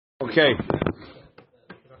Okay.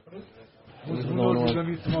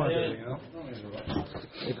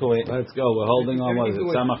 Let's go. We're holding on. What is it?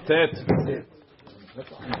 Samachtet.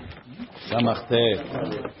 Samachtet.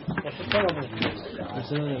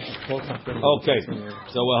 Okay.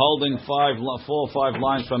 So we're holding 4 or 5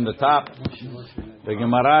 lines from the top. The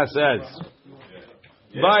Gemara says,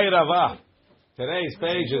 "By Rava." Today's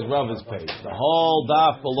page is Rava's page. The whole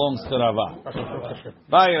daf belongs to Rava.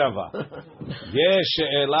 By Rava. Yesh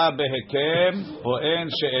she'ela behekem or en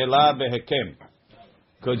she'ela behekem.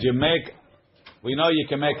 Could you make? We know you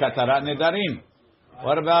can make hatarat nedarim.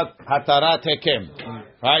 What about hatarat hekem?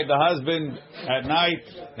 Right, the husband at night,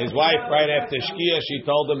 his wife right after shkia, she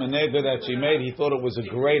told him a neder that she made. He thought it was a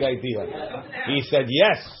great idea. He said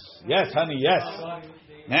yes, honey, yes.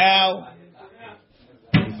 Now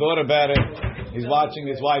he thought about it. He's watching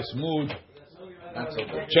his wife's mood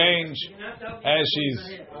change as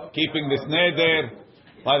she's keeping this neder.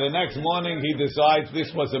 By the next morning, he decides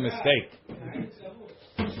this was a mistake.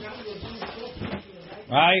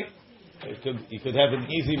 Right? He could have an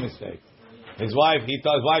easy mistake. His wife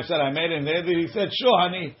said, "I made a neder." He said, "Sure,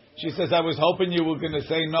 honey." She says, "I was hoping you were going to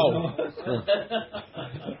say no."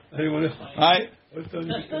 Right?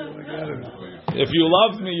 If you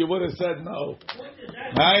loved me, you would have said no.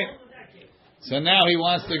 Right? So now he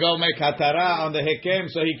wants to go make hatara on the hekem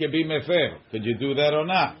so he can be mefer. Could you do that or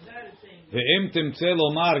not? Ve'im timtze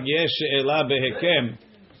lomar yesh she'ela behekem,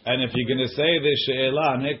 and if you're going to say this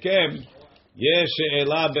she'ela on hekem, yesh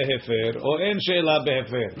she'ela behefer or en she'ela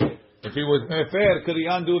behefer. If he was mefer, could he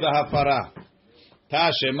undo the hafara?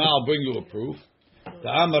 Tashema, I'll bring you a proof.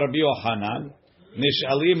 Ta'am Rabbi Yochanan,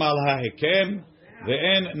 nish'alim al hahekem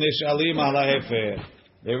ve'en nish'alim al hahefer.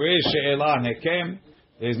 There is she'ela on hekem.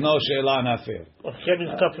 There's no she'ela on hafer. Hekem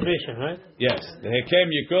is confirmation, right? Yes. The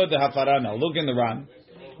hekem you could, the hafara no. Look in the Ran.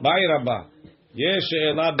 Bai Rabba. Yesh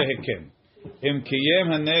she'ela behekem. Im kiyem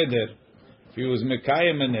haneder. If he was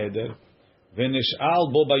mekayem haneder.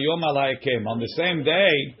 V'nish'al bo bayom al hahekem. On the same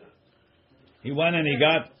day, he went and he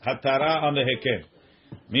got hatara on the hekem.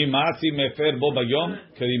 Mi matzi mefer bo bayom.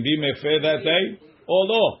 Could he be mefer that day? Or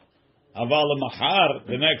no? Aval mahar,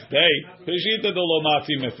 the next day. Peshita do lo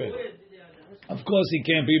matzi mefer. Of course, he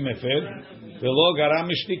can't be mefer. V'lo garam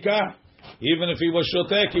mishtika. Even if he was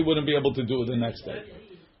shotek, he wouldn't be able to do it the next day.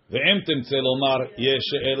 Ve'em timtze lomar yesh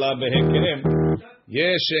she'ela behekem,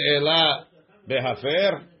 yesh she'ela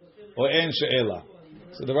behafer, or en she'ela.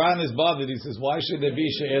 So the Ran is bothered. He says, "Why should there be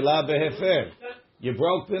she'ela behefer? You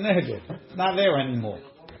broke the neder. It's not there anymore.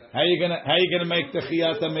 How you gonna make the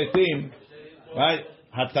chiyat metim? Right?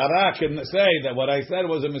 Hatara can say that what I said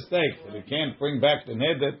was a mistake. But he can't bring back the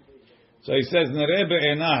neder." So he says, "Nereh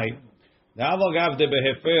be'enai, da'aval gav de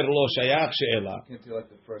behefer lo shayach she'ela." Can't do like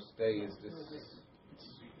the first day is this.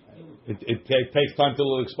 It takes time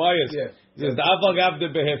till it expires. Yes. He says, "Da'aval gav de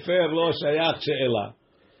behefer lo shayach she'ela."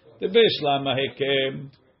 The bishlam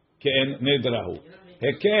hekem ke'en nedrahu.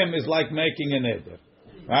 Hekem is like making a neder,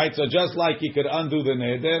 right? So just like you could undo the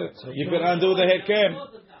neder, you could undo the hekem.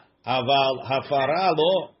 Aval hafara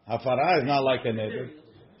lo, hafara is not like a neder.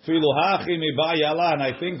 Filuhachi mibayala, and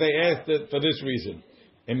I think they asked it for this reason.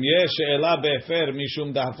 Im yesh she'ela befer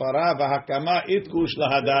mishum dahafara v'hakama itkush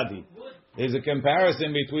lahadadi. There's a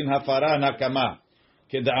comparison between hafara and hakama.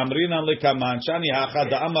 Keda'amrinan lekaman shani hacha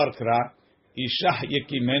da'amar kra ishah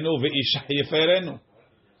yekimenu ve'ishah yeferenu.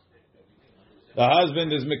 The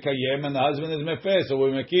husband is mekayem and the husband is mefer, so we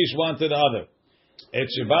mekish one to the other. Et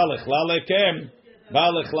sheba lechla lekem, ba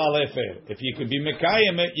lechla lefer. If you could be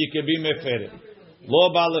mekayem it, you could be mefer.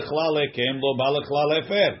 Lo ba lechla lekem, lo ba lechla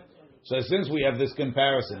lefer. So since we have this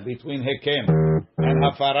comparison between hekem and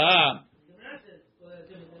hafara,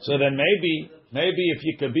 so then maybe if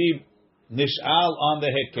you could be nish'al on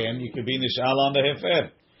the hekem, you could be nish'al on the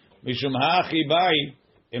hefer. Mishum ha'achi bai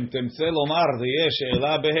im temtze lomar yesh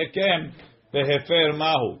she'ela behekem behefer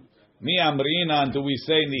mahu. Mi amrinan, do we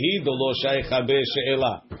say nihido lo shaycha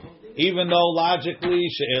be'she'ela? Even though logically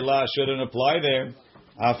she'ela shouldn't apply there.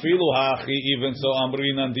 Afilu ha'achi, even so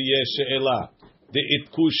amrinan yesh she'ela. The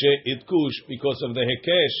itkush because of the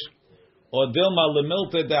hekesh. Or dilma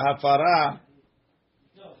lemilte de hafara.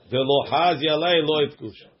 The lohaz yalei lo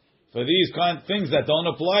itkush. For these kind of things that don't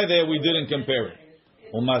apply there, we didn't compare it.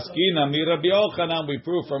 Umaskina mi Rabbi Yochanan, we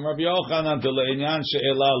prove from Rabbi Yochanan to le'inyan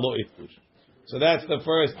she'ela lo itkush. So that's the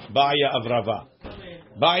first ba'ya of Rava.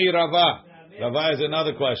 Ba'i Rava. Rava is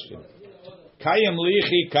another question. Kayem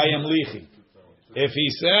lichi. If he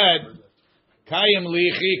said, Kayem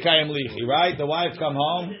lichi, right? The wife come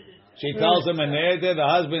home, she tells him a neder, the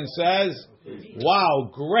husband says, "Wow,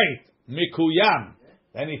 great, mikuyam."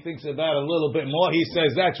 Then he thinks about it a little bit more. He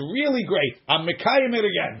says, "That's really great. I'm mekayim it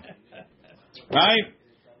again." right?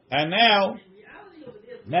 And now,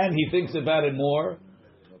 then he thinks about it more,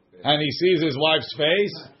 and he sees his wife's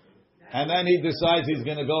face, and then he decides he's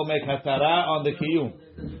going to go make hatara on the kiyum.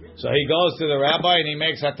 So he goes to the rabbi and he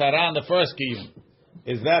makes hatara on the first kiyum.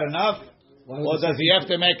 Is that enough? Or does he have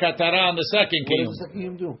to make hatara on the second kiyum? What does the second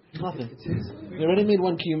kiyum do? Nothing. They already made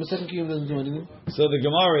one kiyum. The second kiyum doesn't do anything. So the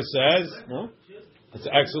Gemara says, no? It's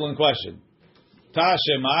an excellent question.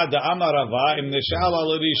 Tashema da amarava im neshala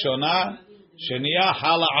l'rishona sheniya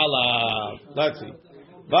hala alav. Let's see.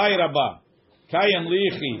 Vai rabba kayem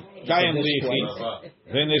lichi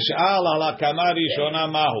v'nishal ala kama rishona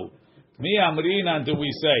mahu. Mi amrinan do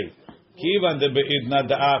we say kivan de beidna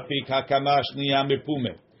da'afik hakama shniya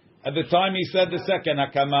mipume. At the time he said the second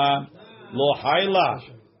hakama lo hayla.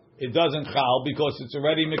 It doesn't chal because it's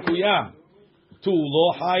already mikuyam. Two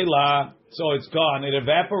lo hayla, so it's gone. It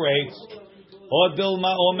evaporates. Or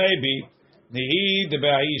dilma, or maybe nihi de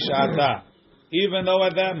be'ishata. Even though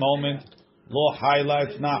at that moment lo hayla,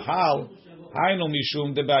 it's not hal. Hainu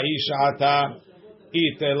mishum de be'ishata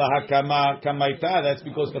ite lahakama kamaita. That's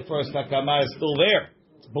because the first hakama is still there.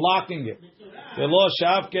 It's blocking it. Velo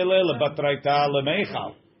shav kelele batraita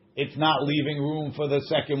lemeichal. It's not leaving room for the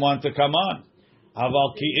second one to come on.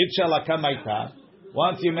 Aval ki itcha lakamaita.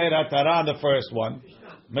 Once you made hatara on the first one,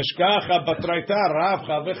 meshkacha batraita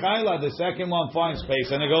ravcha v'chayla. The second one finds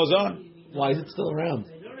space and it goes on. Why is it still around?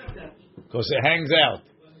 Because it hangs out.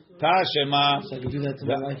 Tashema So I can do that to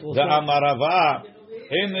my wife also. the amarava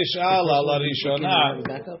in nishala la rishona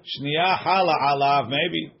shniya hala alav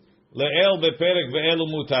maybe le'el beperek ve'elu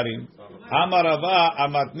mutarim. Amarava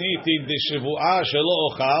amatniti de shivua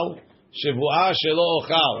shelo ochal shivua shelo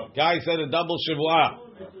ochal. Guy said a double shivua.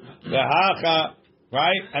 The hacha,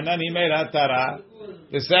 right? And then he made hatara.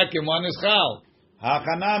 The second one is chal.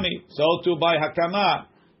 Hachanami. So too by hakama.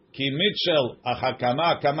 Ki mitchel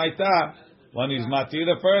hakama kamaita. When he's mati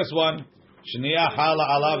the first one, shniya hala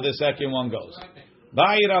alav. The second one goes.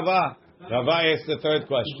 Bai Rava. Rava asked the third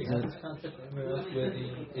question.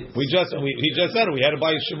 He just said it. We had to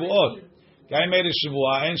buy shivuot. Guy made a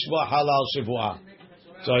shivua and shivua halal shivua.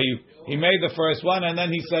 So he made the first one and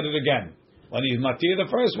then he said it again. When he's mati the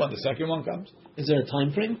first one, the second one comes. Is there a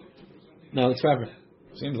time frame? No, it's forever.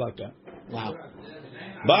 Seems like that. Wow.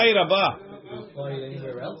 Bai Rabba.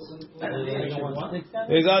 Anywhere else?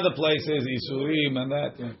 There's other places, Isurim and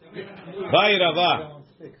that. Bai Rabba.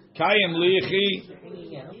 Kayim lichi.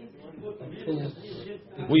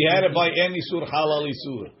 We had it by any sur halal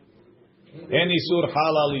isur. Any sur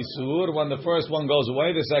halal isur. When the first one goes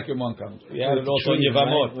away, the second one comes. We had it also in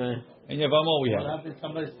Yevamot. Right. In Yevamot we had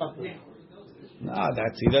it. No,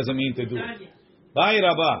 he doesn't mean to do it. Bai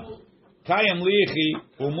Rabba. Kayim lichi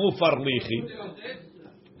umufar lichi.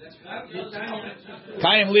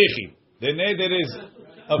 Kayim lichi. The neder is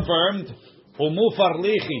affirmed. Umufar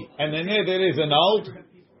lichi. And the neder is annulled.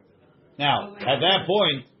 Now, at that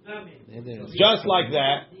point, just like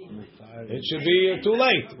that, it should be too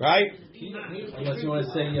late, right? Unless you want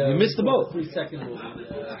to say You missed the boat. 3 seconds.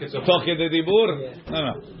 Toke de dibur?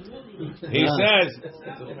 No. He says,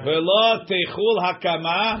 "Velo teichul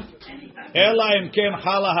hakama, ela imken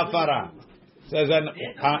chala hafara." Says, and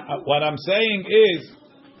what I'm saying is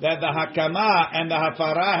that the hakama and the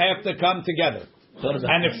hafara have to come together.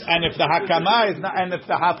 And if the hakama is not, and if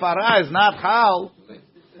the hafara is not chal,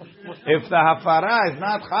 if the hafara is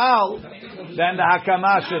not chal, then the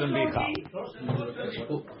hakama shouldn't be chal.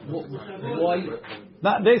 Why?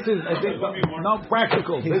 No, this is no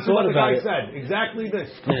practical. This is what the guy said. Exactly this.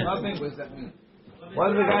 Yeah. Nothing. What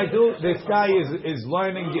does the guy do? This guy is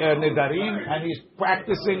learning nedarim and he's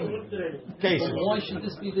practicing cases. Why should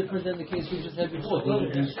this be different than the case we just had before?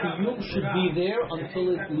 The kiyum should be there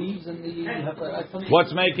until it leaves, and you have to.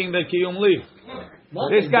 What's making the kiyum leave?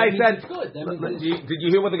 Nothing. This guy said. It's good. That means Did you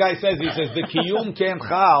hear what the guy says? He says the kiyum can't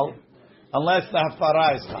chal unless the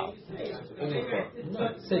hafara is chal.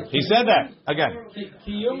 He said that again.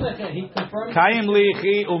 Kiyum, he confirmed. Kayim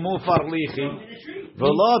lichi umufar lichi.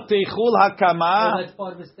 V'lo teichul hakama, That's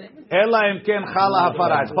part of his statement. ela im ken chala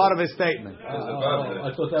hafara. It's part of his statement.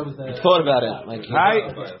 I thought that was the. Thought about it. Like,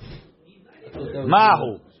 Right?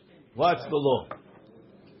 Mahu. What's the law?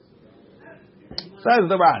 Says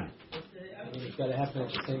the Ran. It's got to happen at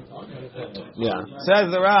the same time. yeah. Says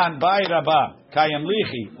the Ran. Bai Rabba. Kayim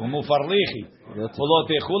lichi umufar lichi. V'lo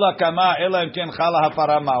teichul hakama, ela im ken chala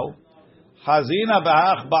hafara mahu. Hazina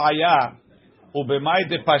b'hach ba'aya. Ubemai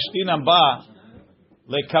de pashtinam ba.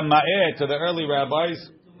 Lekamae to the early rabbis,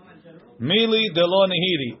 mili delo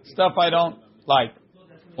nihiri, stuff I don't like.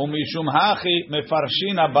 Umishum hachi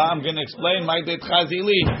mefarshina ba. I'm going to explain my det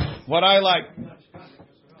chazili, what I like.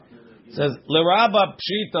 It says lerabba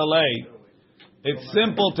pshita lei It's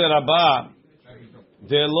simple to Rabbah.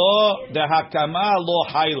 The hakama lo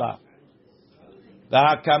hayla. The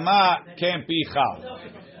hakama can't be chal.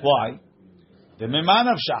 Why? The miman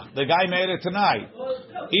of shach. The guy made it tonight. I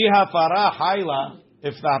hafara hayla.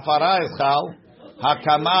 If the hafara is chal,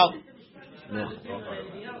 hakama.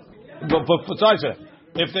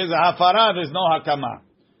 If there's a hafara, there's no hakama.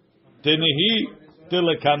 Tenihi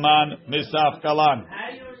tilekaman misaf kalan.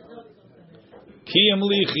 Kiyam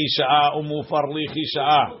lichi sha'a umufar lichi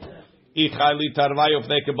sha'a. Ichali tarvayo if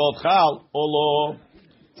they can both chal olo.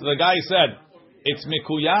 So the guy said, it's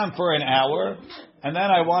mikuyam for an hour, and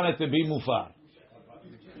then I want it to be mufar.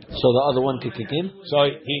 So the other one could kick in? So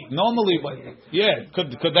he normally,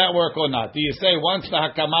 could that work or not? Do you say once the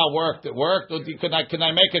hakama worked, it worked? Or can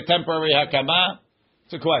I make a temporary hakama?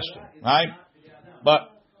 It's a question, right? But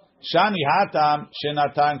shani hatam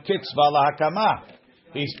shenatan kitzva la hakama.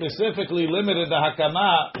 He specifically limited the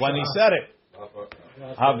hakama when he said it.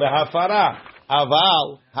 Havehafara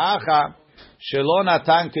aval hacha shelo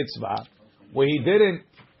natan kitzva, where he didn't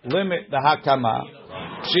limit the hakama.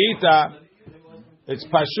 Shita. It's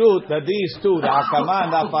pashut that these two, the hakama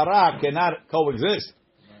and the hafara, cannot coexist.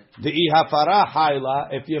 The hafara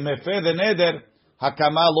hayla, if you mefer the neder,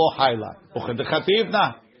 hakama lo hayla.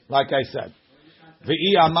 Uchedchativna, like I said. The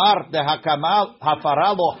amar the hakama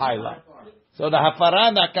hafara lo hayla. So the hafara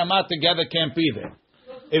and the hakama together can't be there.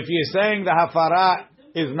 If you're saying the hafara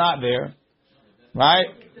is not there, right?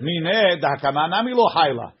 Mine the hakama nami lo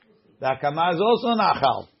hayla. The hakama is also not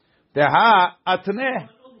chal. The ha atneh.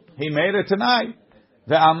 He made it tonight.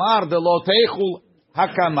 The amar the loteichul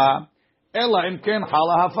hakama ela imken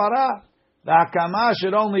chala hafara. The hakama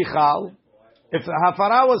should only chal if the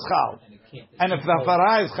hafara was chal, and if the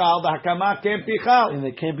hafara is chal, the hakama can't be chal, and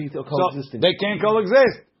they can't be coexisting. So they can't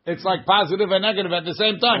coexist. It's like positive and negative at the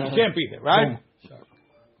same time. You can't be there, right?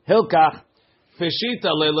 Hilkach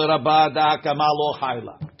peshita le'lerabah the hakama lo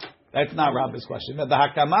chayla. That's not Rabbi's question. The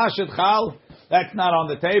hakama should chal. That's not on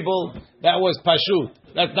the table. That was pashut.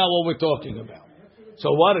 That's not what we're talking about.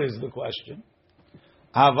 So what is the question?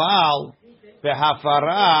 Aval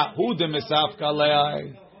behafara hu de misaf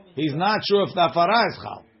kalei. He's not sure if the hafara is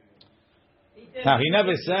chal. Now he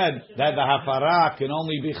never said that the hafara can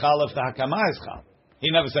only be chal if the hakama is chal. He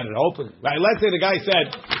never said it openly. Right? Let's say the guy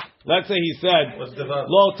said. Let's say he said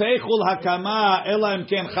lo teichul hakama ela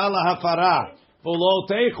imken chal hafara. Lo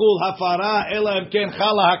teichul hafara ela imken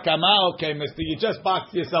chal hakama. Okay, Mister, you just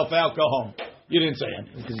boxed yourself out. Go home. You didn't say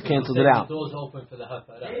anything. Because you canceled it out.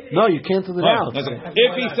 No, you canceled it out.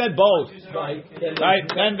 If he said both, right,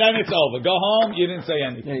 then it's over. Go home. You didn't say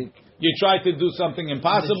anything. You tried to do something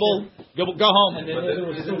impossible. Go home.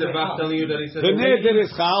 Isn't the Bach telling you that he said the neder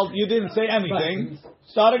is chal? You didn't say anything.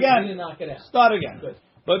 Start again. Start again.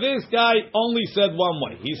 But this guy only said one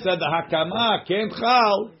way. He said the hakama can't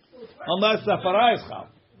chal unless the hafara is chal.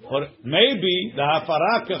 Or maybe the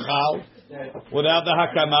hafara can chal without the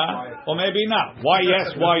hakama, or maybe not. Why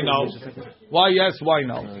yes, why no? Why yes, why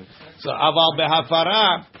no? So aval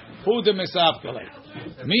behafara hu de misafkale.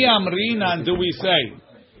 Mi amrinan do we say?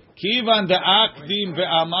 Kivan de akdim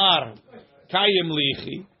ve'amar kayem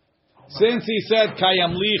lichi. Since he said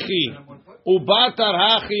kayem lichi, ubatar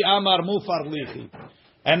hachi amar mufar lichi,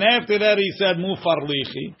 and after that he said mufar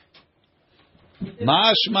lichi.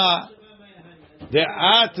 Mashma. The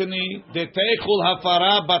atni, the teichul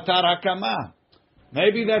hafara batar hakama.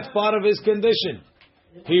 Maybe that's part of his condition.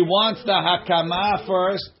 He wants the hakama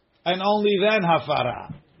first and only then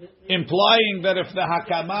hafara, implying that if the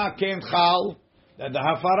hakama can't chal, then the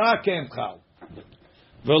hafara can't chal.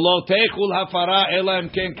 V'lo teichul hafara ela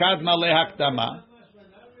imken kadma lehaktama.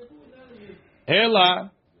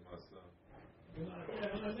 Ela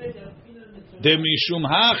de mishum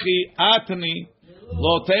hachi atni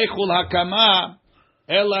lo teichul hakama.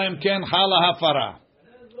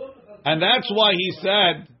 And that's why he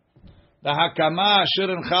said the hakama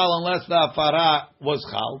shouldn't chal unless the hafara was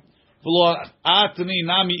chal. Why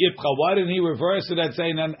didn't he reverse it and say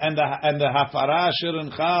and the hafara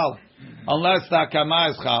shouldn't chal unless the hakama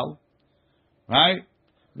is chal? Right?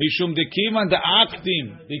 Mishum de kiman de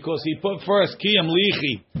aktim, because he put first kiyam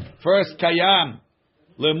lichi, first kayam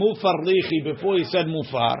lemufar lichi before he said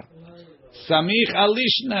mufar. Samich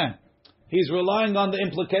alishna. He's relying on the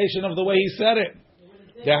implication of the way he said it.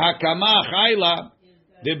 The hakama chayla,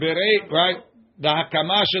 the berei, right? The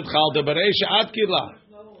hakama should chal, the berei she'at kila.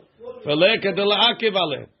 Veleka de la'akiv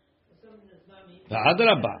aleh. The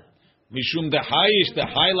adraba. Mishum de hayish, the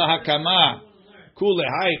chayla hakama. Kule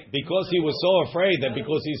hay, because he was so afraid that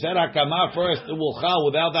because he said hakama first, it will chal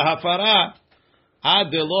without the hafara.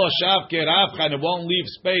 Ad de lo shav kerafcha, and it won't leave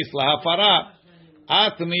space la hafara.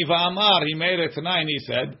 Atni va'amar, he made it tonight, he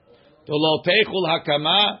said, to lo teichul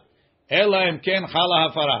hakama, ela im ken chala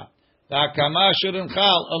hafara. The hakama shouldn't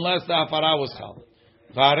chal unless the hafara was chal.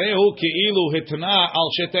 Varehu ki'ilu hitna al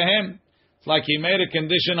shetehem. It's like he made a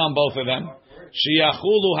condition on both of them.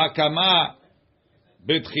 Shiyachulu hakama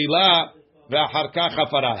bitchila ve'achar kach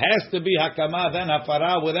hafara. Has to be hakama, then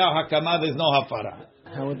hafara. Without hakama, there's no hafara.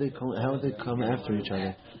 How would they come after each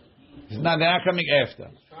other? They're not coming after.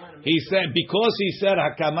 He said, because he said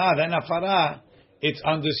hakama, then hafara, it's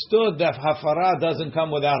understood that hafara doesn't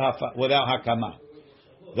come without hakama.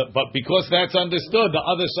 But because that's understood, the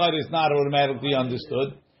other side is not automatically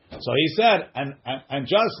understood. So he said, and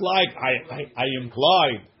just like I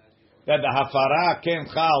implied that the hafara can't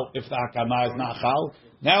chal if the hakama is not chal,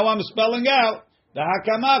 now I'm spelling out the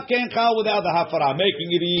hakama can't chal without the hafara,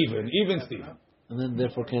 making it even Stephen. And then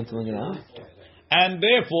therefore canceling it out? And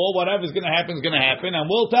therefore, whatever's going to happen is going to happen, and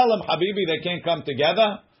we'll tell them, Habibi, they can't come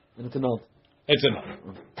together. And it's annulled. It's enough.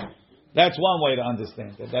 That's one way to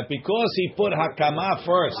understand it. That because he put hakama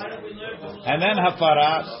first, and then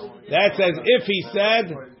hafara, that's as if he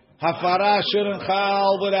said, hafara shouldn't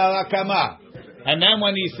chal without hakama. And then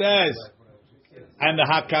when he says, and the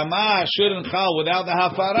hakama shouldn't chal without the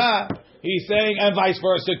hafara, he's saying, and vice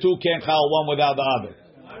versa, two can't chal one without the other.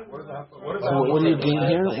 So what do you gain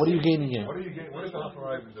here? What are you gaining here? What is the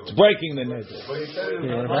hafara even doing? It's breaking the neder. But he said it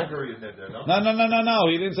was time period neder, no?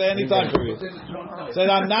 No. He didn't say any time period. He said,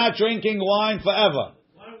 I'm not drinking wine forever.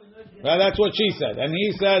 Well, that's what she said. And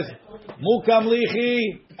he says, Mukam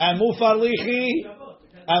lichi and mufar lichi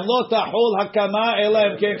and lo tahul hakama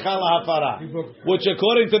ela im ken chala hafara. Which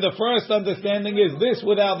according to the first understanding is this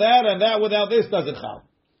without that and that without this doesn't chal.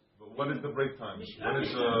 What is the break time? What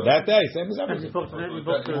is that day? Same as everything. No,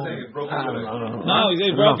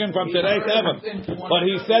 he's broken from today to ever. But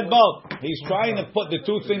he said both. He's trying to put the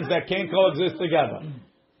two things that can't coexist together.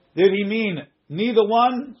 Did he mean neither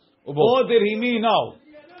one? Or did he mean no?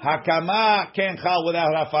 Hakama can't chal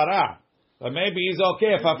without hafara. But maybe he's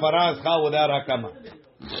okay if hafara is chal without hakama.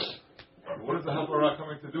 What is the hafara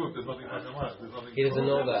coming to do if there's nothing hakama? He doesn't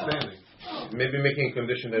know that. Maybe making a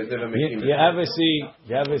condition that is never making. You ever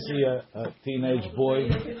see a teenage boy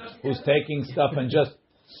who's taking stuff and just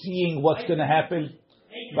seeing what's going to happen?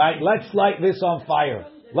 Right? Let's light this on fire.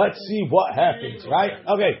 Let's see what happens. Right?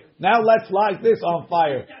 Okay. Now let's light this on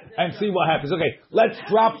fire and see what happens. Okay. Let's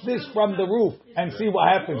drop this from the roof and see what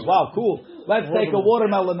happens. Wow, cool. Let's take a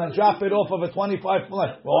watermelon and drop it off of a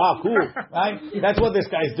 25-foot. Wow, cool. Right? That's what this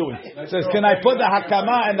guy's doing. Says, can I put the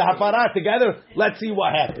hakama and the hafara together? Let's see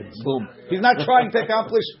what happens. Boom. He's not trying to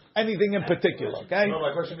accomplish anything in particular. Okay? No,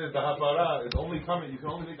 my question is the hafara is only coming. You can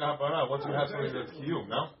only make the hafara once you have something that's kiyum.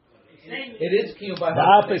 No. It is kiyum by the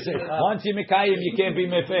opposite. Once you mikayim, you can't be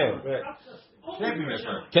mefer. Can't be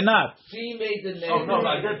mefer. Cannot. She made the name. Oh no,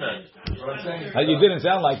 I get that. But I'm saying you didn't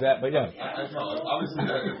sound like that, but yeah. No, obviously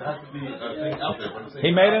there has to be a thing out there. But I'm saying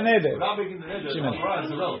he made a neder. Without making the neder, the hafara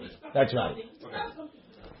is irrelevant. That's right.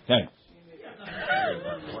 Okay.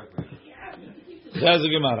 There's a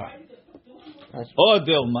Gemara. Or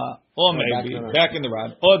Dilma, or maybe back in the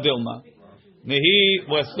Ran. Or Dilma. Nihi,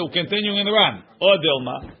 we're still continuing in the Ran. Or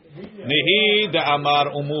Dilma. Nihi de Amar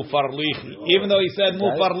umufar lichi. Even though he said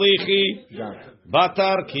mufar lichi,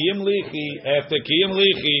 batar kiyim lichi, after kiyim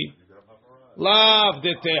lichi, lav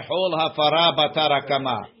de tehol hafara batar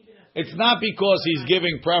hakama. It's not because he's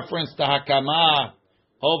giving preference to hakama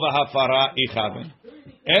over hafara ichaven.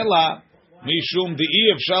 Ela mishum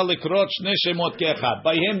de'i efshar likrot shne shemot ke'echad.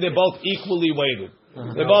 By him, they're both equally weighted.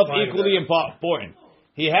 They're both equally important.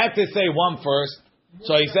 He had to say one first.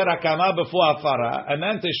 So he said hakama before hafara, and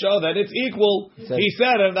then to show that it's equal, he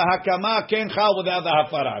said and the hakama can't chal without the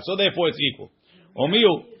hafara. So therefore it's equal.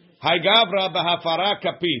 Omiu haygavra b'hafara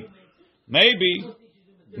kapid. Maybe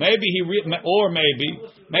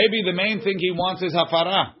the main thing he wants is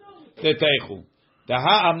hafara. Teteichu. The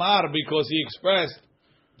ha'amar, because he expressed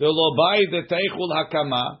the lobai teteichul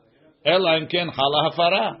hakama ela imken chala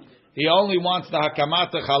hafara. He only wants the hakama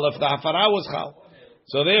to chal if the hafara was chal.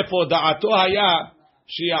 So therefore da'ato haya.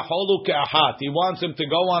 He wants him to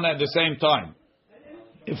go on at the same time.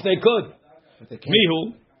 If they could.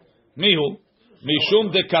 Mihu,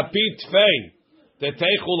 mishum de kapit fei, de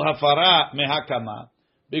teichul hafara mehakama.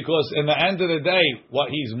 Because in the end of the day, what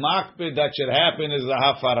he's makbid that should happen is the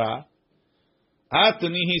hafara.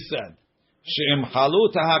 Atani, he said, she'im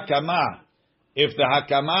halut hakama, if the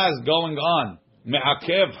hakama is going on,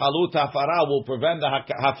 me'akev halut hafara will prevent the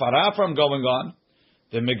hafara from going on.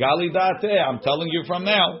 The megali date, I'm telling you from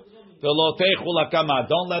now, the lo teichul hakama,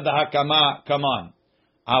 don't let the hakama come on.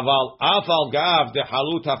 Aval afal gav de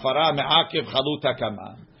halut hafara me'akev halut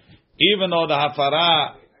hakama. even though the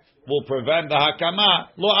hafara will prevent the hakama,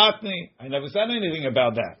 lo atni. I never said anything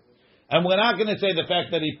about that. And we're not going to say the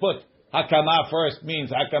fact that he put hakama first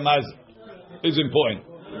means hakama is important.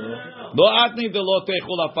 Lo atni de lo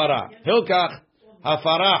techul hafara. Hilkach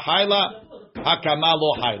hafara hayla, hakama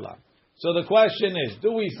lo hayla. So the question is,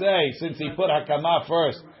 do we say, since he put hakama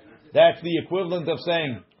first, that's the equivalent of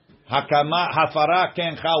saying hakama, hafara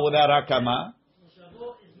can't chal without hakama?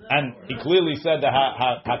 And he clearly said that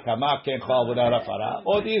hakama can't chal without hafara.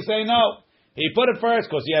 Or do you say no? He put it first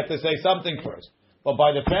because he had to say something first. But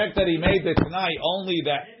by the fact that he made the Tanai only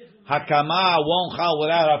that hakama won't chal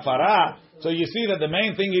without hafara, so you see that the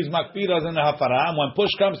main thing is makpiras in the hafara. And when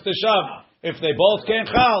push comes to shove, if they both can't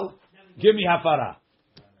chal, give me hafara.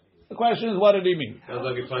 The question is, what did he mean? Sounds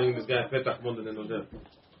like you're finding this guy petach more than another.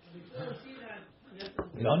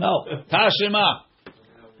 We don't know. Tashema.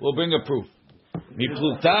 We'll bring a proof.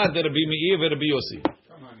 Mipluta de Rabbi Meir ve Rabbi Yossi.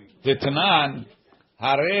 The Tanan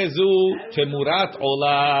harezu temurat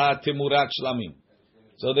ola temurat shlamim.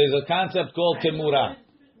 So there's a concept called temura,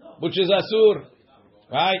 which is asur,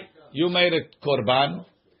 right? You made a korban.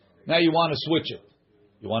 Now you want to switch it.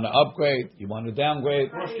 You want to upgrade. You want to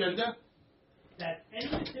downgrade.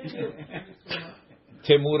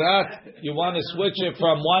 Temurat, you want to switch it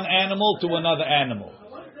from one animal to another animal.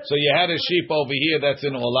 So you had a sheep over here that's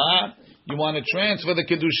in Olah. You want to transfer the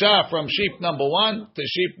Kedusha from sheep number 1 to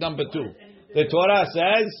sheep number 2. The Torah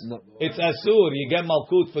says it's Asur. You get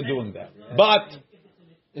Malkut for doing that. But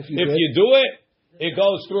if you do it, it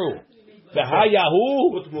goes through. The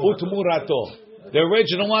Hayahu Utmurato. The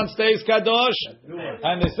original one stays Kadosh,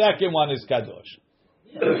 and the second one is Kadosh.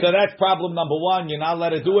 So that's problem number 1. You're not allowed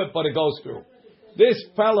to do it, but it goes through. This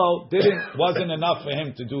fellow wasn't enough for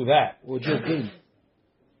him to do that.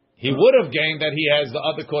 He would have gained that he has the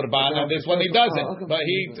other korban, and this one he doesn't. But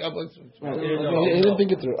he didn't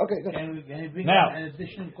think it through. Okay, good. Now,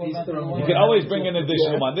 you can always bring an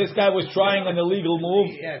additional one. This guy was trying an illegal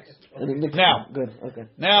move. Now, good. Okay.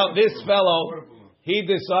 Now this fellow, he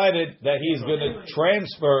decided that he's going to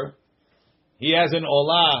transfer. He has an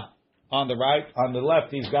olah on the right, on the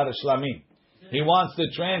left he's got a shlamim. He wants to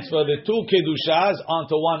transfer the 2 kedushas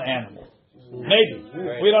onto one animal. Maybe.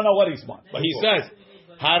 We don't know what he wants. But he says,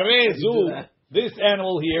 Harezu, this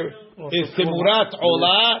animal here is Temurat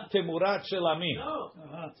Olah, Temurat Shelamim.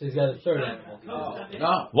 So he's got a third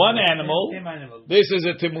animal. One animal. This is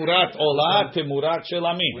a Temurat Olah, Temurat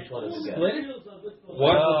Shelamim. Which one is split it?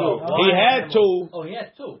 He had 2. Oh, he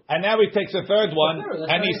had 2. And now he takes a third one,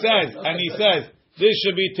 and he says, this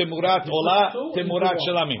should be Temurat Olah, Temurat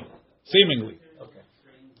Shelamim. Seemingly.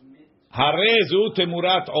 Harezu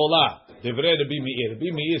Temurat Olah. Divrei Rabbi Meir.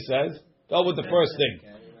 Rabbi Meir says, go with the first thing.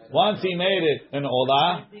 Once he made it an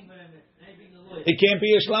Olah, it can't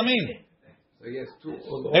be a Shlamim.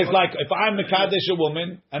 It's like if I'm Mekadesh a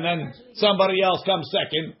woman, and then somebody else comes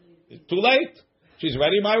second, it's too late. She's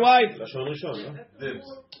already my wife. Rabbi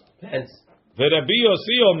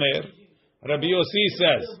Yossi Omer, Rabbi Yossi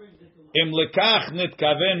says, Im lekach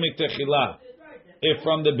nitkaven mitechila. If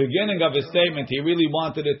from the beginning of his statement he really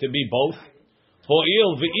wanted it to be both,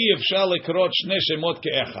 ho'il v'i efshar lekrot shnei shemot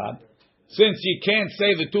ke'echad, since you can't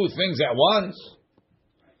say the 2 things at once,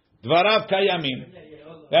 dvarav kayamim,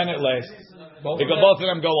 then it lasts. Because both of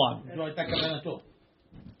them go on.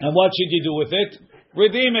 And what should you do with it?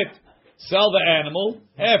 Redeem it. Sell the animal.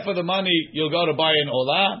 Half of the money you'll go to buy an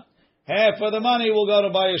olah. Half of the money will go to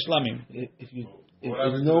buy a shlamim. If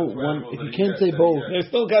you can't say both, they're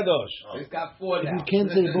still kadosh. He's got 4 now. If you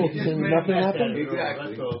can't say both, you're saying nothing happened.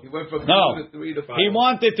 Exactly. He went from 2 to 3 to 5. He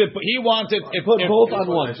wanted Put both on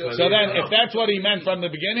one. So then, if that's what he meant from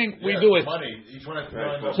the beginning, we do it.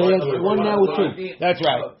 So he has 1 now with 2. That's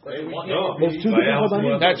right. There's 2 different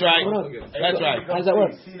ones. That's right. That's right. How does that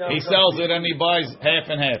work? He sells it and he buys half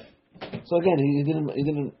and half. So again, he didn't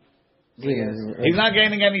gain anything. He's not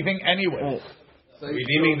gaining anything anyway. Right.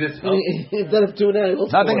 Redeeming this Instead of 2 now,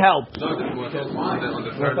 nothing helped.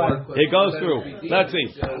 It It goes through. Let's see.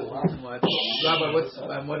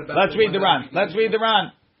 Let's read the Ran. Let's read the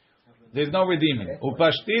Ran. There's no redeeming.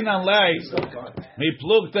 Upashtin anlei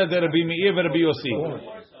miplugta de Rabbi Meir ve Rabbi Yossi.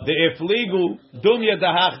 The ifligu dumya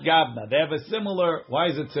dahach gavna. They have a similar. Why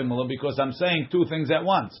is it similar? Because I'm saying 2 things at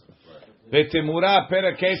once. Ve'temura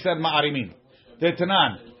pera keser ma'arimin.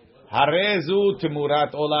 Te'tanan. Harezu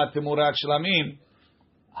temurat ola temurat shlamim.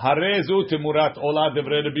 Harezu temurat ola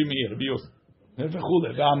devrei Rabbi Meir. Rabbi Yossi.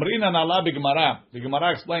 Ve'chule. Ve'amrinan ala b'gemara. The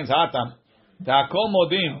Gemara explains hatam. Ta'akol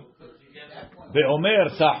modim. Ve'omer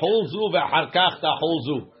tahul zu ve'achar kach tahul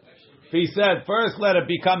zu. He said, first let it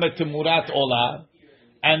become a temurat ola,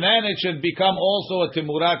 and then it should become also a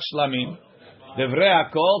temurat shlamim. Devrei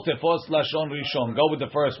Hakol Tefos Lashon Rishon. Go with the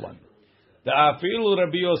first one. The Afilu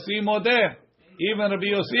Rabbi Yossi Modeh. Even Rabbi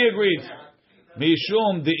Yossi agrees.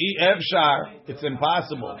 Mishum De'i Evshar. It's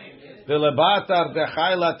impossible. The Lebatar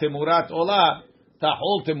Dechayla Temurat Ola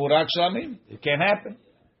Tahul Temurat Shlamim. It can't happen.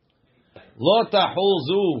 Lo Tahul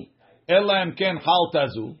Zu Elam Ken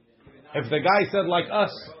Haltazu. If the guy said like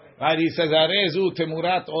us, right? He says Arezu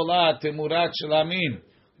Temurat Ola Temurat Shlamim.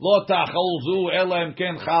 Lo Tahul Zu Elam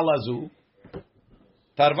Ken Chalazu.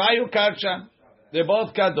 Tarvayu Karchan. They're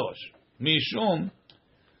both Kadosh. Mishum.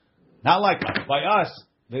 Not like us. By us,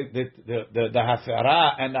 the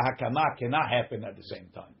Hafara and the Hakama cannot happen at the same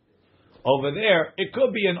time. Over there, it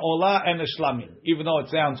could be an Ola and a Shlamim, even though it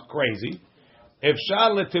sounds crazy. If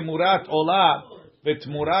Shal Temurat Ola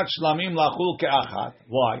v'Temurat Shlamim lachul ke'achat.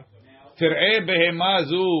 Why? Tir'eh behema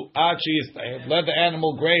zu ad she'yista'ev. Let the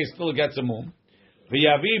animal graze till it gets a mum.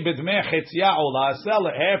 V'yavi b'dmei chetzia Ola. Sell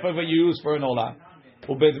it. Half of it you use for an Ola.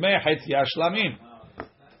 U'b'dmei chetzia Shlamim.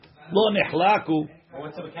 Lo nichlaku.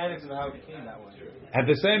 What's the mechanics of how it came that way? At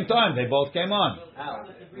the same time, they both came on. How?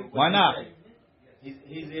 Why not?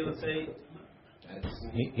 He's able to say.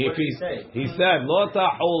 He said, "Lo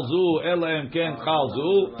tahol zu ela im ken chal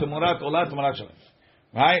zu temurat ola temurat shlamim."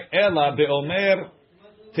 Right? Ela beomer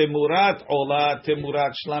temurat ola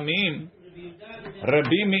temurat shlamim.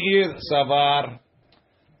 Rabbi Meir savar.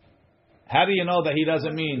 How do you know that he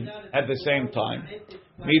doesn't mean at the same time?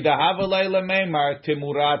 Midahavalei lemeimar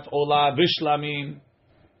temurat ola v'shlamim.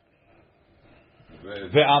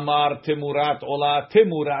 Ve'amar temurat ola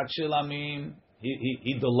temurat shlamim.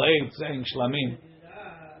 He delayed saying shlamim.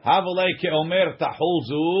 Havalei ke'omer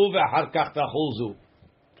tahulzu ve'harkach tahulzu.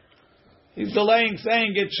 He's delaying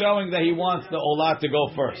saying it, showing that he wants the olah to go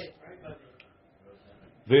first.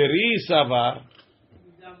 V'ri savar.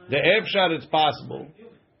 The efshar it's possible.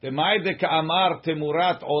 The ma'ide ke'amar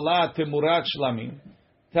temurat olah temurat shlamim.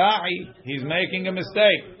 Ta'i, he's making a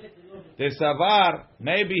mistake. The savar,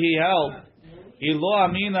 maybe he held. Ilo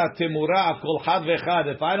amina temura kol had vechad.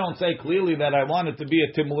 If I don't say clearly that I want it to be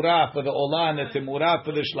a temura for the olah and a temura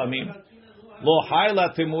for the shlamim, lo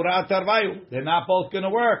hayla temura tarvayu. They're not both going to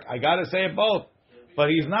work. I got to say it both. But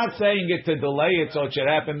he's not saying it to delay it so it should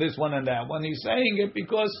happen this one and that one. He's saying it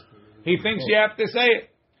because he thinks you have to say it.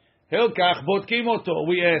 Hilkach botkim oto.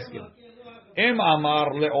 We ask him. Im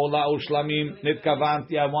amar leolah ushlamim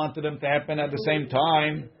nitkavanti. I wanted them to happen at the same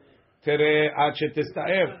time. Tere achet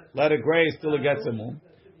tista'ev. Let it graze till it gets a mum.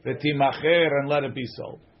 V'timacher, and let it be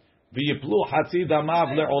sold. V'yiplu hatzi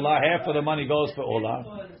damav le'olah. Half of the money goes for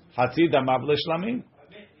olah. Hatzi damav le'shlamim.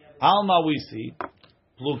 Alma we see.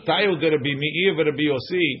 Pluktayu de Rabbi Meir v'Rabbi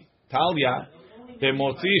Yossi. Talya.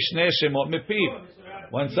 Demotzi shnei shemot mepiv.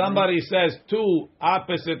 When somebody says two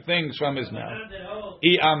opposite things from his mouth.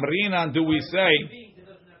 I amrinan, do we say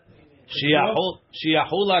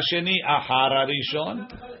shi'ahul hasheni ahar harishon?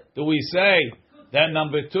 Do we say that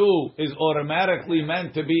number two is automatically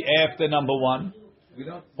meant to be after number one? We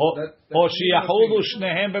don't. Or sheyacholu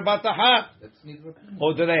shnehem bebat achat?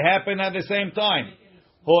 Or do they happen at the same time?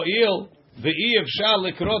 Ho'il ve'i efshar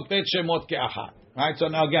likrot bet shemot ke'achat. Right. So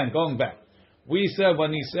now again, going back, we said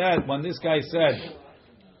when this guy said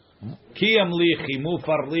kiyam lichi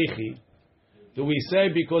mufar lichi, do we say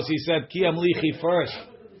because he said kiyam lichi first?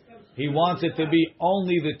 He wants it to be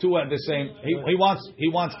only the two at the same. He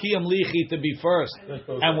wants kiyam lichi to be first,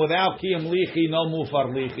 and without kiyam lichi, no mufar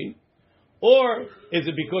lichi. Or is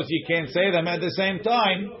it because you can't say them at the same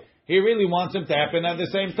time? He really wants them to happen at the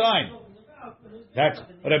same time. That's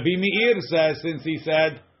Rabbi Meir says, since he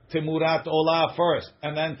said temurat olah first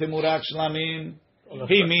and then temurat shlamim.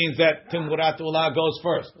 He means that temurat olah goes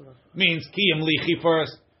first. Means kiyam lichi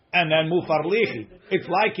first and then mufar lichi. It's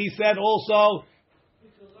like he said also.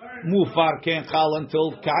 Mufar can't chal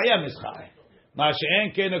until kayam is chal.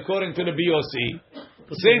 Masha'en can according to the BOC.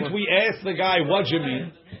 Since we asked the guy, what do you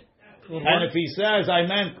mean? And if he says, I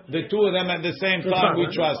meant the two of them at the same time, we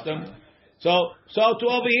trust him. So to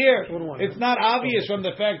over here, it's not obvious from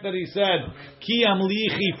the fact that he said, kiyam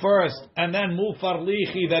lichi first, and then mufar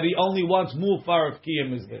lichi, that he only wants mufar if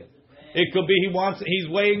kiyam is there. It could be he's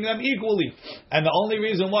weighing them equally. And the only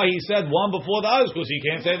reason why he said one before the other is because he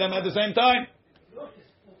can't say them at the same time.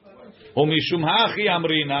 Umishum hachi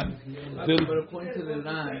amrinan. But according to the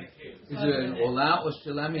Ran, is it an olah or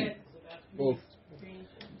shlamim? Both.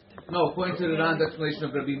 No, according to the Ran's explanation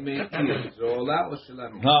of Rabbi Meir, is it olah or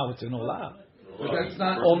shlamim? No, it's an olah. But that's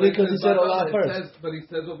not only because he said olah first. But he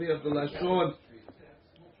says over here the lashon.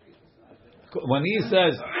 When he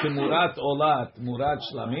says temurat olah, temurat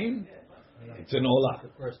shlamim, it's an olah.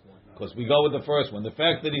 Because we go with the first one. The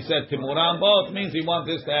fact that he said temuran both means he wants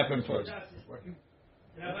this to happen first.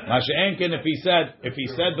 Masha'enkin, if he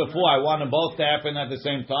said before, I want them both to happen at the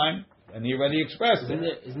same time, and he already expressed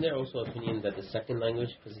it. Isn't there also opinion that the second language,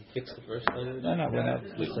 because he fixed the first language? No,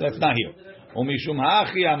 that's not here. Umishum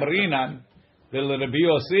hachi amrinan bil Rabbi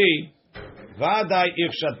Yossi vadai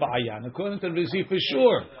ifshat ba'ayan. According to Rabbi Yossi, for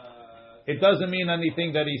sure, it doesn't mean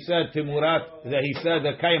anything that he said timurat, that he said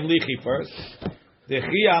the kayim lichi first. The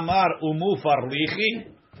chi amar umufar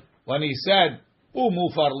lichi, when he said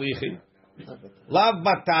umufar lichi. Lav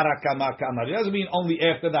batar hakama kamar. It doesn't mean only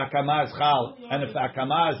after the hakama is chal, and if the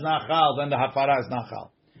hakama is not chal, then the hafara is not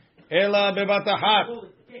chal. Ela bebatahat.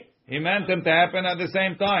 He meant them to happen at the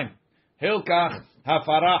same time. Hilkach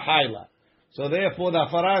hafara hayla. So therefore the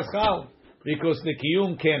hafara is chal, because the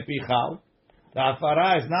kiyum can't be chal. The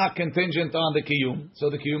hafara is not contingent on the kiyum, so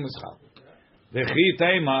the kiyum is chal. The chi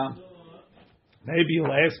tema. Maybe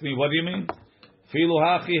you'll ask me, what do you mean? Filu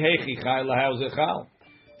hachi hechi chayla, how's it chal?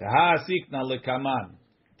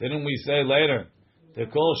 Didn't we say later? If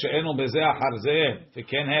it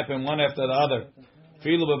can't happen one after the other.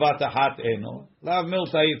 Lav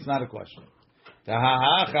miltai, it's not a question.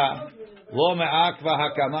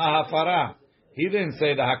 He didn't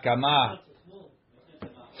say the hakama.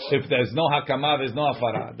 If there's no hakama, there's no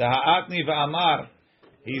hafara. The ha'atni va'amar,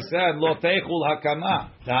 he said, lo teichul hakama.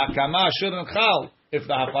 The hakama shouldn't chal if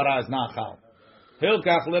the hafara is not chal.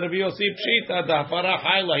 Hilkach l'Rabbi Yossi pshita the hafara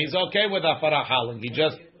hayla. He's okay with hafara haling. He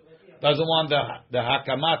just doesn't want the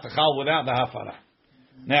hakama to chal without the hafara.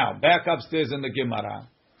 Now back upstairs in the Gemara.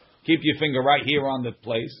 Keep your finger right here on the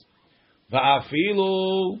place.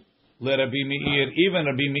 Va'afilu l'Rabbi Meir. Even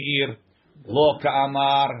Rabbi Meir lo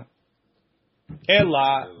ka'amar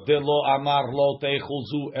ela de lo amar lo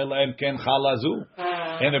teichulzu ela emken chalazu.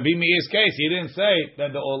 In Rabbi Meir's case, he didn't say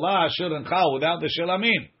that the olah shouldn't chal without the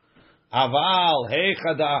shelamin. Aval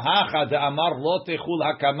heicha da'ahacha da'amar lo techul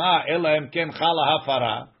hakama ela emken chala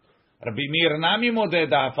hafara. Rabbi Meir nami modeh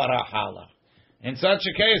da'hafara chala. In such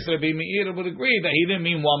a case, Rabbi Meir would agree that he didn't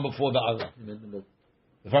mean one before the other.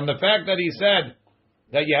 From the fact that he said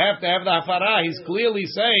that you have to have the hafara, he's clearly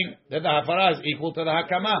saying that the hafara is equal to the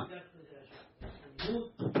hakama.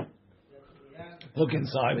 Look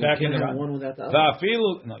inside, back in the one without the other.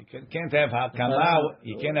 No, you can't have hakama.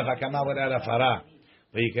 You can't have hakama without hafara.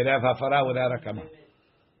 But you could have hafara without hakama.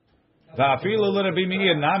 Va'afilu l'Rabbi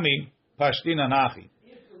Meir nami pashtina nachi.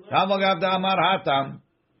 Navagav da'amar hatam.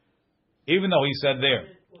 Even though he said there,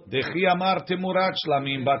 dechi amar timurat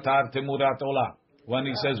shlamim batar timurat olah. When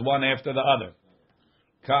he says one after the other,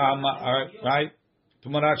 right?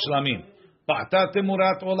 Timurat shlamim. Batar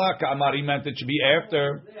timurat olah. Ka'amar, he meant it should be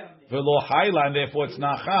after. Velo hayla, and therefore it's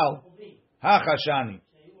not chal. Hachashani.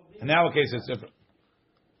 In our case, it's different.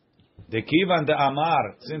 The kivan de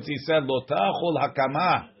amar, since he said lo ta'chul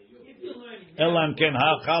hakama, elam ken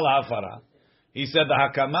chal hafara. He said the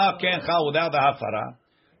hakama can't chal without the hafara.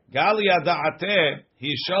 Galia da'ateh,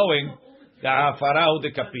 he's showing the hafara hu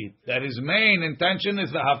dekapid. That his main intention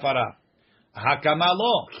is the hafara. Hakama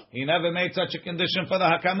lo. He never made such a condition for the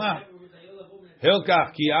hakama.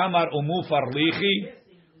 Hilkach ki amar umufar lichi.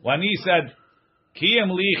 When he said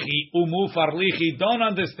kiyem lichi umufar lichi, don't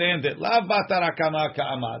understand it. La batar hakama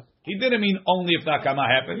ka'amar. He didn't mean only if the hakama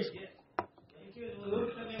happens.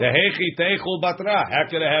 Tehechi teichul batra. How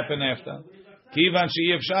could it happen after? Kivan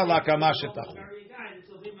she'yivshal hakama shetachul.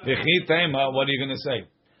 V'chi tema. What are you going to say?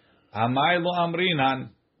 Amai lo amrinan.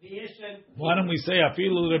 Why don't we say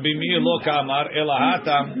afilu Rabbi Meir lo ka'amar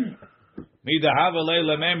elahatam midahava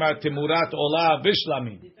leila memar timurat olah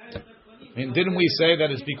bishlamim. I mean, didn't we say that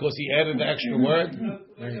it's because he added the extra word?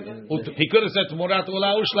 He could have said Tumurat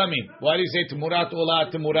Olah Ushlamim. Why do you say Tumurat Olah,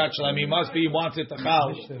 Tumurat Shlamim? Must be he wants it to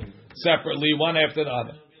chal separately, one after the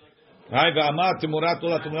other. Right? V'amar Tumurat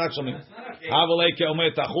Olah, Tumurat Shlamim. Havalei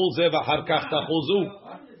ke'omer tachul ze v'achar kach tachul zu.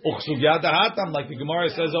 Uchsugya dahatam, like the Gemara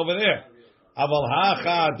says over there. Aval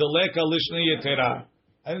hacha deleka lishna yetera.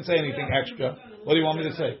 I didn't say anything extra. What do you want me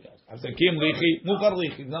to say? I said Kim lichi, mufar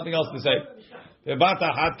lichi. There's nothing else to say.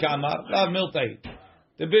 Bebata hat kamar lav miltai.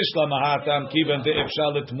 The bishlam hatam kivan de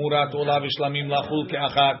ifshal tmurat olav ishlamim lachul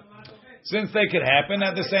keachat. Since they could happen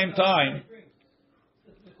at the same time,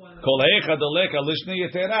 kol hecha deleka lishna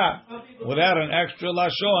yetera, without an extra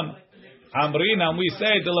lashon, amrina, we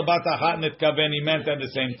say the lebata hat nitkaven, he meant at the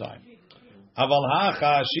same time. Aval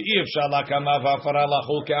hacha she'i ifshal hakama v'afara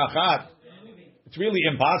lachul keachat. It's really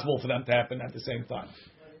impossible for them to happen at the same time.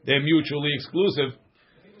 They're mutually exclusive.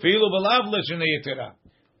 We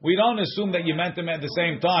don't assume that you meant them at the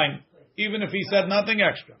same time, even if he said nothing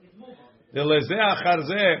extra.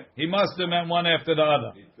 He must have meant one after the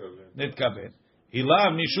other. The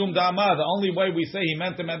only way we say he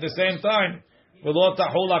meant them at the same time,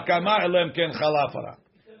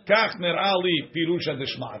 Kach nerali pirusha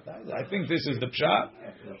deshmata. I think this is the pshat.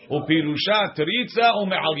 Upirusha teritza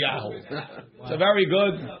ume'al yahu. It's a very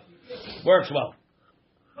good. Works well.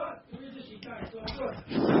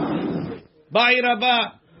 Bai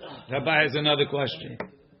Rabba. Rabba has another question.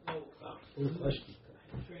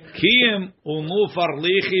 Kiyim umufar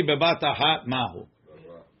lichi bebatahat mahu.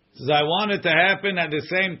 Says I want it to happen at the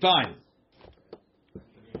same time.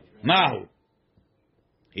 Mahu.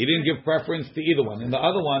 He didn't give preference to either one. In the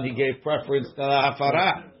other one, he gave preference to the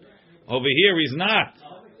hafara. Over here, he's not.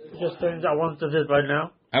 Just saying, I want to do it right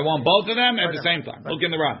now. I want both of them at the same time. Look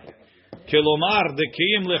in the Ran. Kilomar de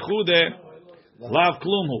kiyim lechude lav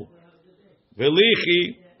klumhu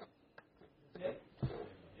velichi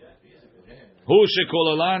hu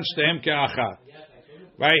shekololan shtehem ke'achat.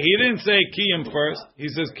 Right? He didn't say kiyim first. He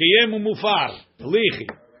says kiyim umufar lichi.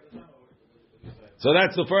 So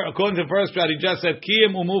that's the first. According to the first shot, he just said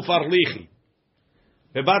kiyim umufar lichi.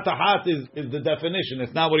 Bebatahat is the definition.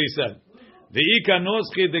 It's not what he said. Ve'ika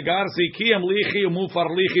noschi degarsi kiyim lichi umufar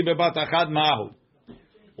lichi bebatachat mahu.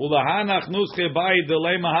 Ulahanach nusche bai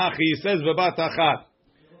delay mahachi. He says bebatachat.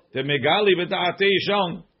 The megali b'da'atei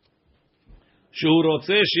yishon shu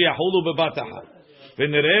rotze sheyahulu bebatachat.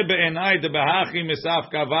 V'nereh be'enai debahachi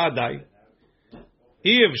misaf kavadai.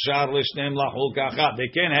 Iyevshar l'shneim lachul kachat. They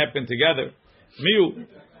can't happen together. Miu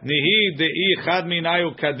nihi de'i chad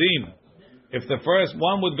minayu kadim. If the first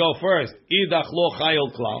one would go first, idach lo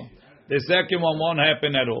chayil klal. The second one won't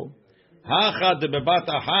happen at all. Hachad de bebat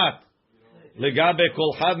achat legabe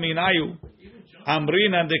kol chad minayu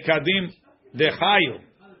amrina de kadim de chayil.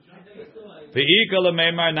 Ve'ika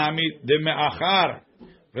lemeimar nami de me'achar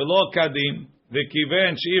velo kadim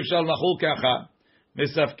ve'kiven she'if shal nachul kachat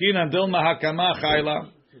misafkin andil mahakama chayla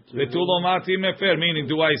ve'tulomati mefer. Meaning,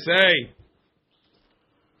 do I say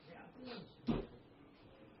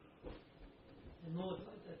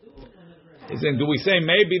he's saying, do we say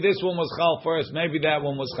maybe this one was chal first, maybe that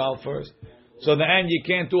one was chal first? So in the end, you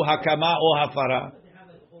can't do hakama or hafara.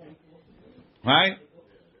 Right?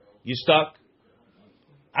 You stuck.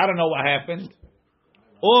 I don't know what happened.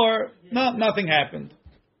 Or, no, nothing happened.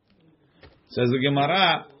 Says the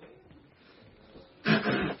Gemara,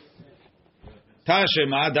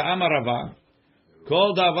 Tashema da'amar Rava,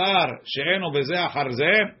 kol davar she'enu b'zeh achar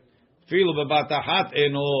zeh, filu b'batahat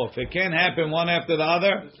eno. If it can't happen one after the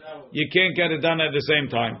other, you can't get it done at the same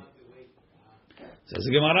time. Says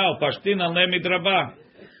the Gemara, Pashtin al lemid Rabba,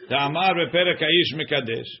 da'amar beperek ha'ish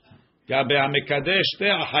mekadesh, gabe ha'mekadesh te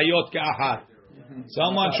achayot ke'achat.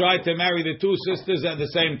 Someone tried to marry the two sisters at the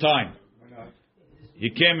same time.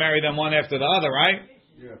 You can't marry them one after the other, right?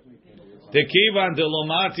 Tekivan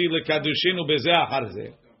delomati lekadushinu b'zeh achar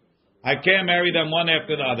zeh. I can't marry them one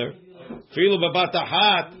after the other. Filu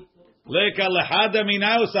b'batahat leka lehada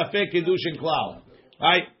minayu safek kedushin klal.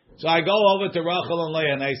 Right? So I go over to Rachel and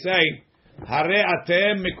Leah and I say, Hare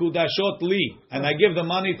atem mikudashot li, and I give the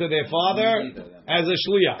money to their father as a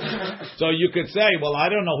shliach. So you could say, well, I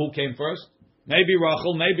don't know who came first. Maybe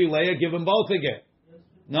Rachel, maybe Leah, give them both again.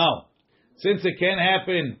 No. Since it can't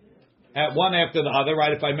happen at one after the other,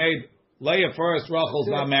 right? If I made Leah first, Rachel's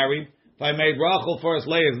not married. If I made Rachel first,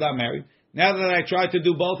 Leah's not married. Now that I tried to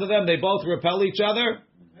do both of them, they both repel each other,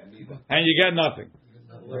 and you get nothing.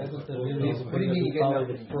 What do you mean you get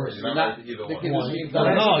nothing first? No,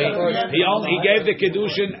 he gave the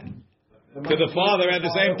Kedushin to the father at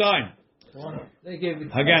the same time.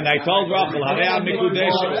 Again, I told Rachel, Harea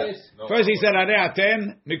Mikudesh. First he said, Harea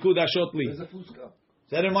 10 Mikudashot li.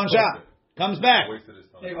 Said in one shot. Comes back.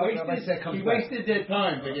 He wasted their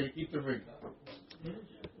time. They're going to keep the ring.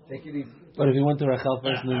 Take it easy. But if you went to Rachel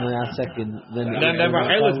first and then last second, then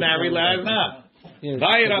Rachel is married, Leah is not.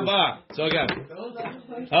 Vai Rabba. So again.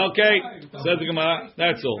 Okay. Says the Gemara.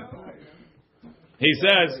 That's all. He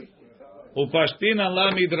says, Upashtin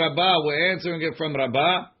alamid Rabba. We're answering it from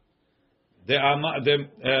Rabba. The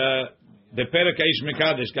Perek Aish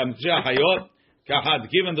Mekadesh. Kamtja Hayot. Kahad.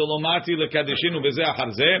 Given the Lomati lekadeshinu b'zeh achar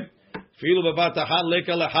zeh. Filu bebat achad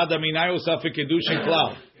leka lechad aminayu safek kedushin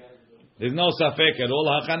klal. There's no safek at all.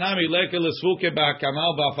 Hachanami leka lesfuke b'hakama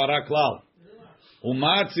b'afara klal.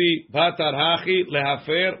 Umatzi batar hachi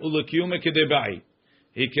lehafer ulekiyume kedebai.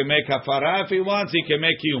 He can make hafara if he wants. He can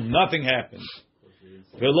make kiyum. Nothing happens.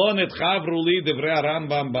 Velo netchavru li devrei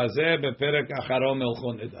Rambam bazeh beperek acharon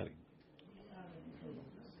melchon nedarim.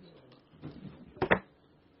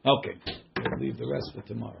 Okay, we'll leave the rest for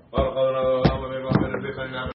tomorrow.